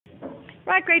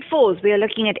Right, grade 4s, we are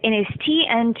looking at N.S.T,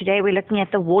 and today we're looking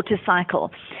at the water cycle.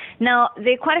 Now,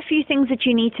 there are quite a few things that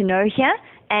you need to know here,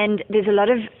 and there's a lot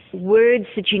of words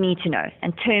that you need to know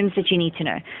and terms that you need to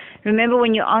know. Remember,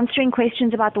 when you're answering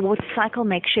questions about the water cycle,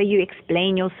 make sure you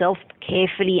explain yourself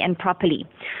carefully and properly.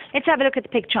 Let's have a look at the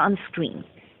picture on screen.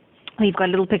 We've got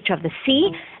a little picture of the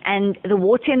sea, and the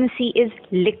water in the sea is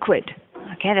liquid.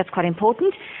 Okay, that's quite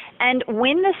important. And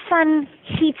when the sun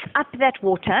heats up that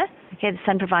water, okay, the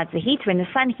sun provides the heat. When the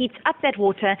sun heats up that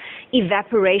water,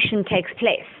 evaporation takes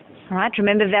place. All right,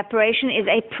 remember, evaporation is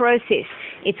a process.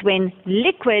 It's when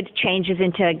liquid changes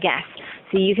into a gas.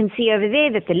 So you can see over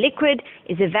there that the liquid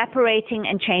is evaporating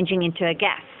and changing into a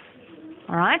gas.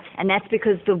 All right, and that's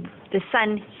because the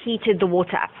sun heated the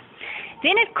water up.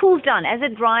 Then it cools down. As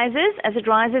it rises,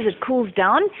 it cools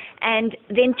down and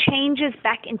then changes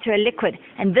back into a liquid.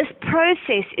 And this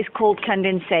process is called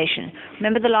condensation.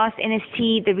 Remember the last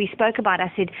N.S.T that we spoke about?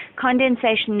 I said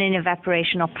condensation and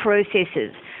evaporation are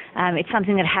processes. It's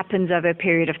something that happens over a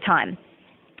period of time.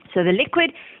 So the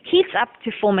liquid heats up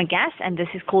to form a gas, and this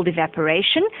is called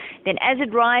evaporation. Then as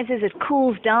it rises, it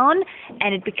cools down,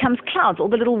 and it becomes clouds. All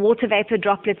the little water vapor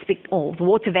droplets, or the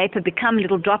water vapor become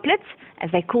little droplets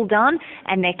as they cool down,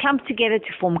 and they clump together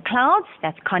to form clouds.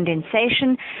 That's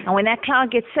condensation. And when that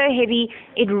cloud gets so heavy,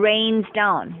 it rains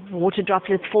down. The water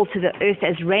droplets fall to the earth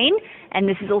as rain, and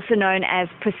this is also known as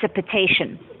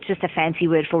precipitation, just a fancy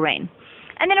word for rain.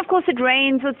 And then, of course, it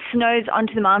rains or it snows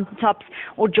onto the mountaintops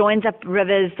or joins up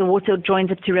rivers. The water joins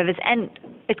up to rivers, and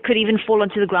it could even fall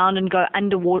onto the ground and go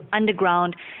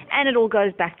underground, and it all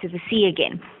goes back to the sea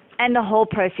again. And the whole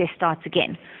process starts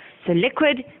again. So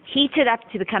liquid heated up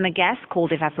to become a gas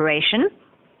called evaporation.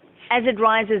 As it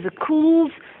rises, it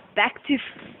cools back to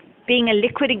being a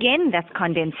liquid again. That's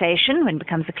condensation when it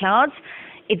becomes the clouds.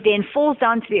 It then falls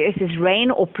down to the earth as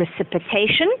rain or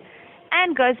precipitation,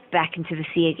 and goes back into the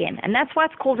sea again. And that's why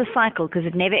it's called a cycle, because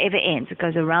it never ever ends. It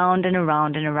goes around and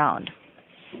around and around.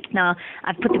 Now,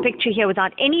 I've put the picture here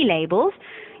without any labels.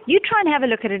 You try and have a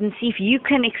look at it and see if you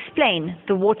can explain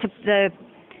the water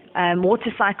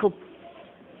cycle,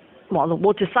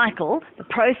 the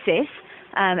process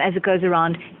as it goes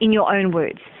around in your own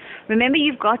words. Remember,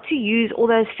 you've got to use all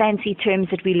those fancy terms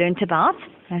that we learnt about,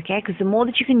 okay? Because the more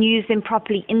that you can use them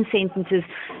properly in sentences,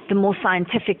 the more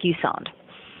scientific you sound.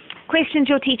 Questions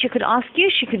your teacher could ask you: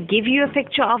 she could give you a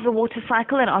picture of the water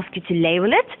cycle and ask you to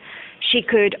label it. She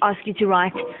could ask you to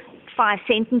write 5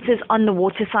 sentences on the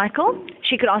water cycle.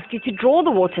 She could ask you to draw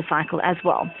the water cycle as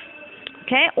well.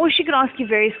 Okay? Or she could ask you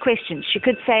various questions. She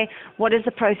could say, what is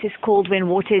the process called when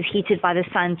water is heated by the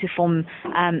sun to form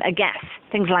a gas?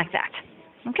 Things like that.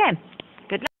 Okay?